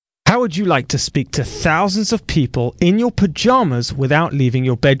How would you like to speak to thousands of people in your pajamas without leaving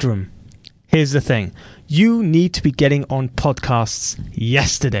your bedroom? Here's the thing. You need to be getting on podcasts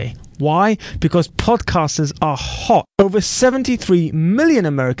yesterday. Why? Because podcasters are hot. Over 73 million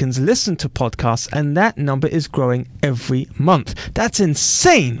Americans listen to podcasts, and that number is growing every month. That's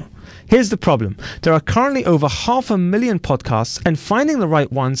insane. Here's the problem. There are currently over 500,000 podcasts, and finding the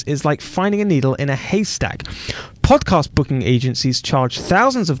right ones is like finding a needle in a haystack. Podcast booking agencies charge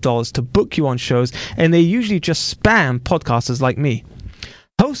thousands of dollars to book you on shows, and they usually just spam podcasters like me.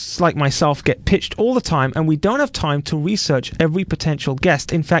 Hosts like myself get pitched all the time, and we don't have time to research every potential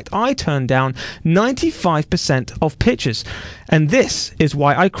guest. In fact, I turn down 95% of pitches. And this is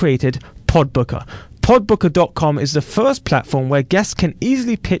why I created Podbooker. Podbooker.com is the first platform where guests can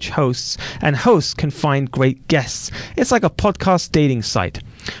easily pitch hosts, and hosts can find great guests. It's like a podcast dating site.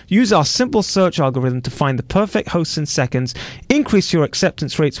 Use our simple search algorithm to find the perfect hosts in seconds. Increase your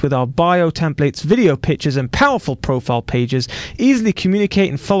acceptance rates with our bio templates, video pitches, and powerful profile pages. Easily communicate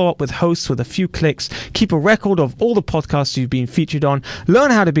and follow up with hosts with a few clicks. Keep a record of all the podcasts you've been featured on. Learn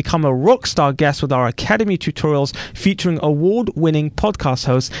how to become a rockstar guest with our Academy tutorials featuring award-winning podcast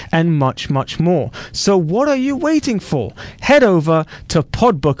hosts, and much, much more. So what are you waiting for? Head over to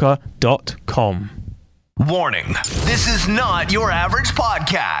podbooker.com. Warning, this is not your average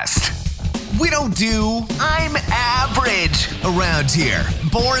podcast. We don't do I'm average around here.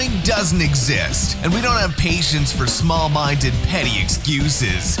 Boring doesn't exist, and we don't have patience for small-minded, petty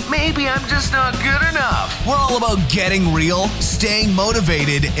excuses. Maybe I'm just not good enough. We're all about getting real, staying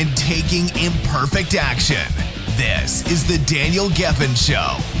motivated, and taking imperfect action. This is the Daniel Geffen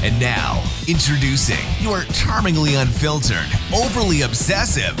Show. And now, introducing your charmingly unfiltered, overly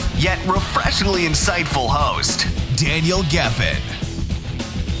obsessive, yet refreshingly insightful host, Daniel Geffen.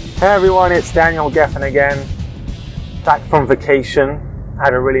 Hey everyone, it's Daniel Geffen again. Back from vacation.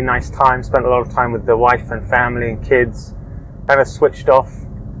 Had a really nice time, spent a lot of time with the wife and family and kids. Kind of switched off.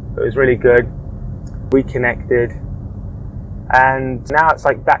 It was really good. Reconnected. And now it's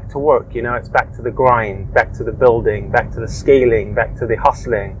like back to work, you know, it's back to the grind, back to the building, back to the scaling, back to the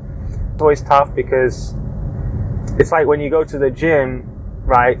hustling. It's always tough because it's like when you go to the gym,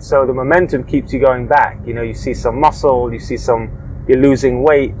 right? So the momentum keeps you going back. You know, you see some muscle, you're losing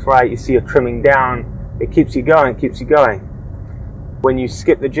weight, right? You see you're trimming down. It keeps you going, keeps you going. When you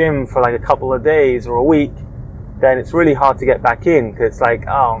skip the gym for like a couple of days or a week, then it's really hard to get back in because it's like,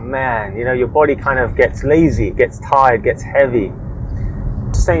 oh man, you know, your body kind of gets lazy, it gets tired, gets heavy.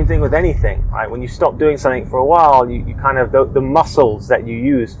 Same thing with anything, right? When you stop doing something for a while, you kind of, the muscles that you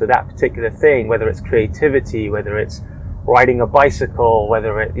use for that particular thing, whether it's creativity, whether it's riding a bicycle,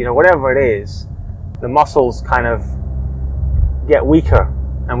 whether it, you know, whatever it is, the muscles kind of get weaker,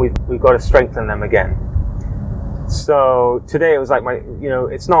 and we've got to strengthen them again. So today it was like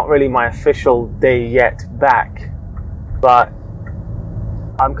it's not really my official day yet back, but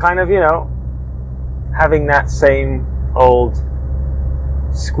I'm kind of, having that same old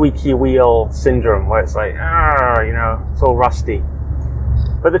squeaky wheel syndrome where it's like, it's all rusty.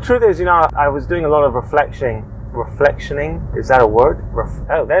 But the truth is, I was doing a lot of reflectioning. Is that a word?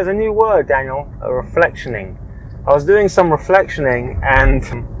 Oh, there's a new word, Daniel. Reflectioning. I was doing some reflectioning, and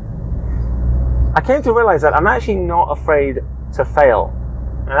I came to realize that I'm actually not afraid to fail.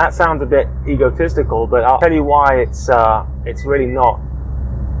 And that sounds a bit egotistical, but I'll tell you why it's really not.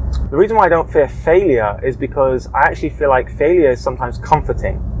 The reason why I don't fear failure is because I actually feel like failure is sometimes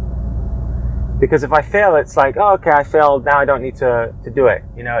comforting. Because if I fail, it's like, oh, okay, I failed, now I don't need to do it.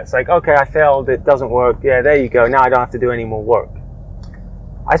 It's like, okay, I failed, it doesn't work, yeah, there you go, now I don't have to do any more work.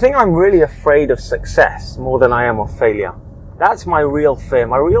 I think I'm really afraid of success more than I am of failure. That's my real fear.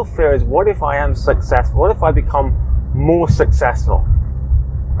 My real fear is, what if I am successful? What if I become more successful?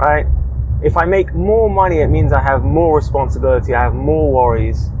 Right? If I make more money, it means I have more responsibility, I have more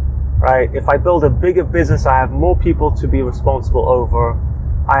worries. Right? If I build a bigger business, I have more people to be responsible over.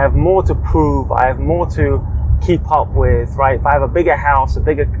 I have more to prove. I have more to keep up with. Right? If I have a bigger house, a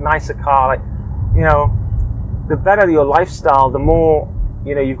bigger, nicer car, the better your lifestyle, the more,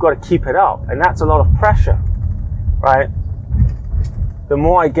 you've got to keep it up. And that's a lot of pressure. Right? The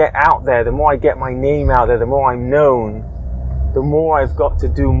more I get out there, the more I get my name out there, the more I'm known, the more I've got to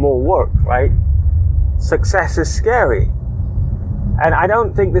do more work, right? Success is scary. And I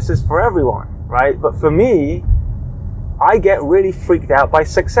don't think this is for everyone, right? But for me, I get really freaked out by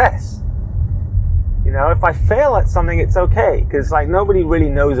success. If I fail at something, it's okay, because nobody really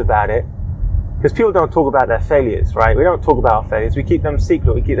knows about it. Because people don't talk about their failures, right? We don't talk about our failures. We keep them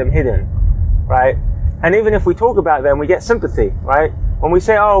secret. We keep them hidden, right? And even if we talk about them, we get sympathy, right? When we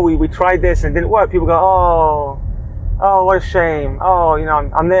say, oh, we tried this and it didn't work, people go, oh, what a shame. Oh,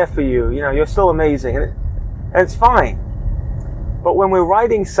 I'm there for you. You're still amazing. And it's fine. But when we're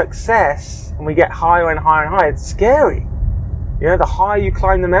riding success and we get higher and higher and higher, it's scary. The higher you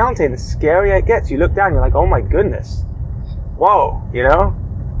climb the mountain, the scarier it gets. You look down, you're like, oh my goodness. Whoa,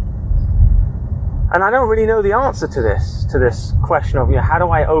 And I don't really know the answer to this question of, how do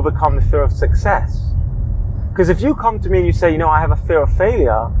I overcome the fear of success? Because if you come to me and you say, I have a fear of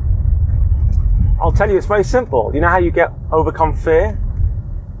failure, I'll tell you it's very simple. You know how you overcome fear?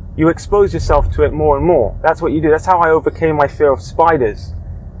 You expose yourself to it more and more. That's what you do. That's how I overcame my fear of spiders.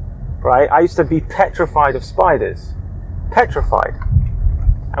 Right? I used to be petrified of spiders. Petrified.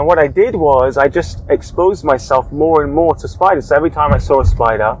 And what I did was I just exposed myself more and more to spiders. So every time I saw a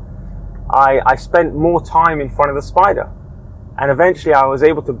spider, I spent more time in front of the spider. And eventually I was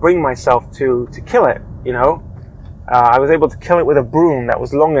able to bring myself to kill it, I was able to kill it with a broom that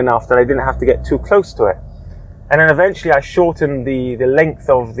was long enough that I didn't have to get too close to it. And then eventually I shortened the length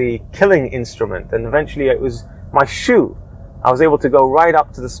of the killing instrument, and eventually it was my shoe. I was able to go right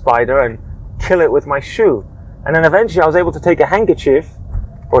up to the spider and kill it with my shoe. And then eventually I was able to take a handkerchief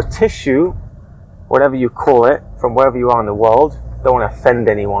or a tissue, whatever you call it, from wherever you are in the world. Don't want to offend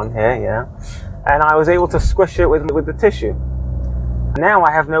anyone here, And I was able to squish it with the tissue. Now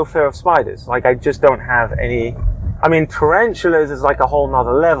I have no fear of spiders. Like, I just don't have any. I mean, tarantulas is like a whole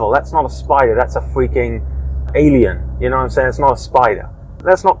nother level. That's not a spider. That's a freaking alien. You know what I'm saying? It's not a spider.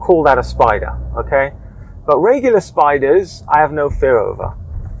 Let's not call that a spider, okay? But regular spiders, I have no fear over.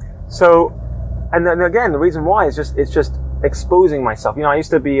 So, and then again, the reason why is it's just exposing myself. I used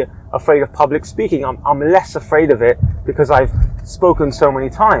to be afraid of public speaking. I'm less afraid of it because I've spoken so many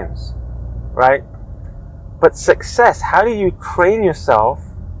times, right? But success, how do you train yourself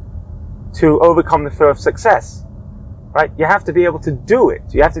to overcome the fear of success? Right? You have to be able to do it.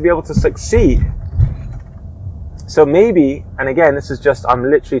 You have to be able to succeed. So maybe, and again, this is just, I'm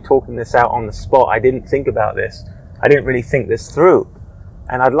literally talking this out on the spot. I didn't think about this. I didn't really think this through.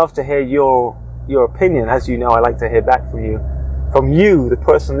 And I'd love to hear your opinion. As you know, I like to hear back from you. From you, the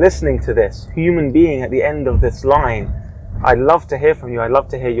person listening to this, human being at the end of this line. I'd love to hear from you. I'd love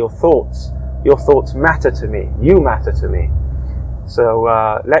to hear your thoughts. Your thoughts matter to me. You matter to me.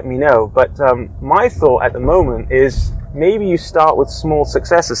 So let me know. But my thought at the moment is maybe you start with small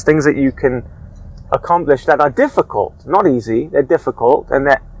successes, things that you can accomplish that are difficult, not easy, they're difficult, and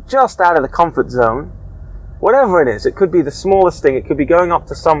they're just out of the comfort zone. Whatever it is, it could be the smallest thing. It could be going up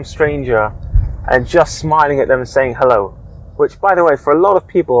to some stranger and just smiling at them and saying hello, which, by the way, for a lot of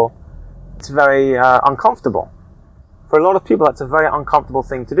people, it's very uncomfortable. For a lot of people, that's a very uncomfortable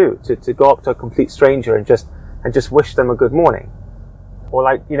thing to do, to go up to a complete stranger and just wish them a good morning. Or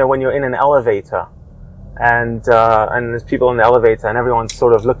like, when you're in an elevator and there's people in the elevator and everyone's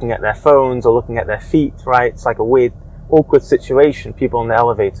sort of looking at their phones or looking at their feet, right? It's like a weird, awkward situation, people in the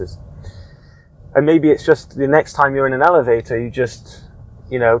elevators. And maybe it's just the next time you're in an elevator, you just,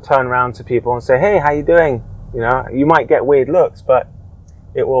 turn around to people and say, hey, how you doing? You might get weird looks, but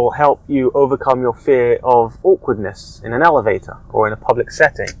it will help you overcome your fear of awkwardness in an elevator or in a public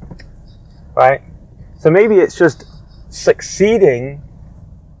setting, right? So maybe it's just succeeding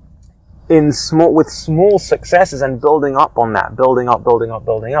with small successes and building up on that, building up.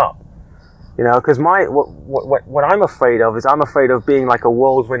 Because what I'm afraid of is I'm afraid of being like a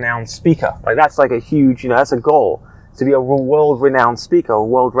world-renowned speaker. Like that's like a huge, that's a goal, to be a world-renowned speaker, a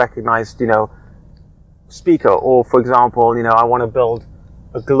world-recognized, speaker. Or for example, I want to build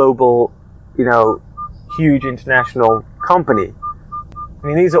a global, huge international company. I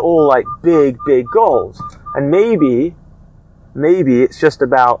mean, these are all like big goals. And maybe it's just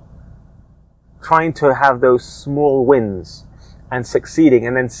about trying to have those small wins and succeeding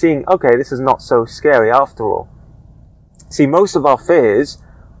and then seeing, okay, this is not so scary after all. See, most of our fears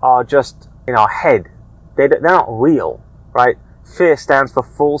are just in our head. They're not real, right? Fear stands for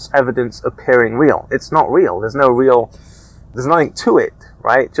false evidence appearing real. It's not real. There's nothing to it,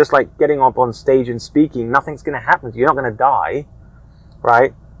 right? Just like getting up on stage and speaking, nothing's going to happen to you. You're not going to die,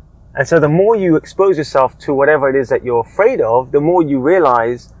 right? And so the more you expose yourself to whatever it is that you're afraid of, the more you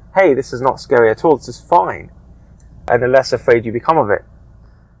realize, hey, this is not scary at all. This is fine. And the less afraid you become of it.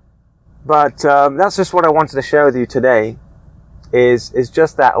 But that's just what I wanted to share with you today, is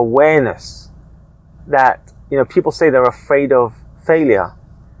just that awareness that, people say they're afraid of failure.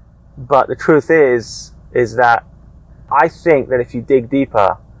 But the truth is that I think that if you dig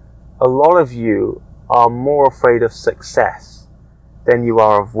deeper, a lot of you are more afraid of success than you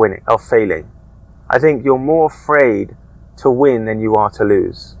are of failing. I think you're more afraid to win than you are to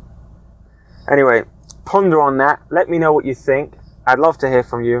lose. Anyway, ponder on that. Let me know what you think. I'd love to hear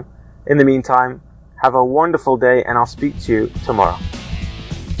from you. In the meantime, Have a wonderful day, and I'll speak to you tomorrow.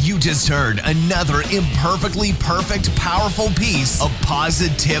 You just heard another imperfectly perfect, powerful piece of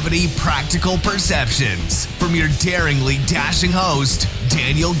positivity, practical perceptions from your daringly dashing host,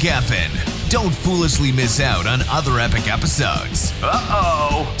 Daniel Geffen. Don't foolishly miss out on other epic episodes.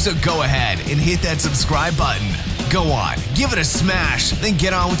 Uh-oh. So go ahead and hit that subscribe button. Go on, give it a smash, then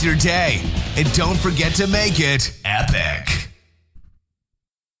get on with your day. And don't forget to make it epic.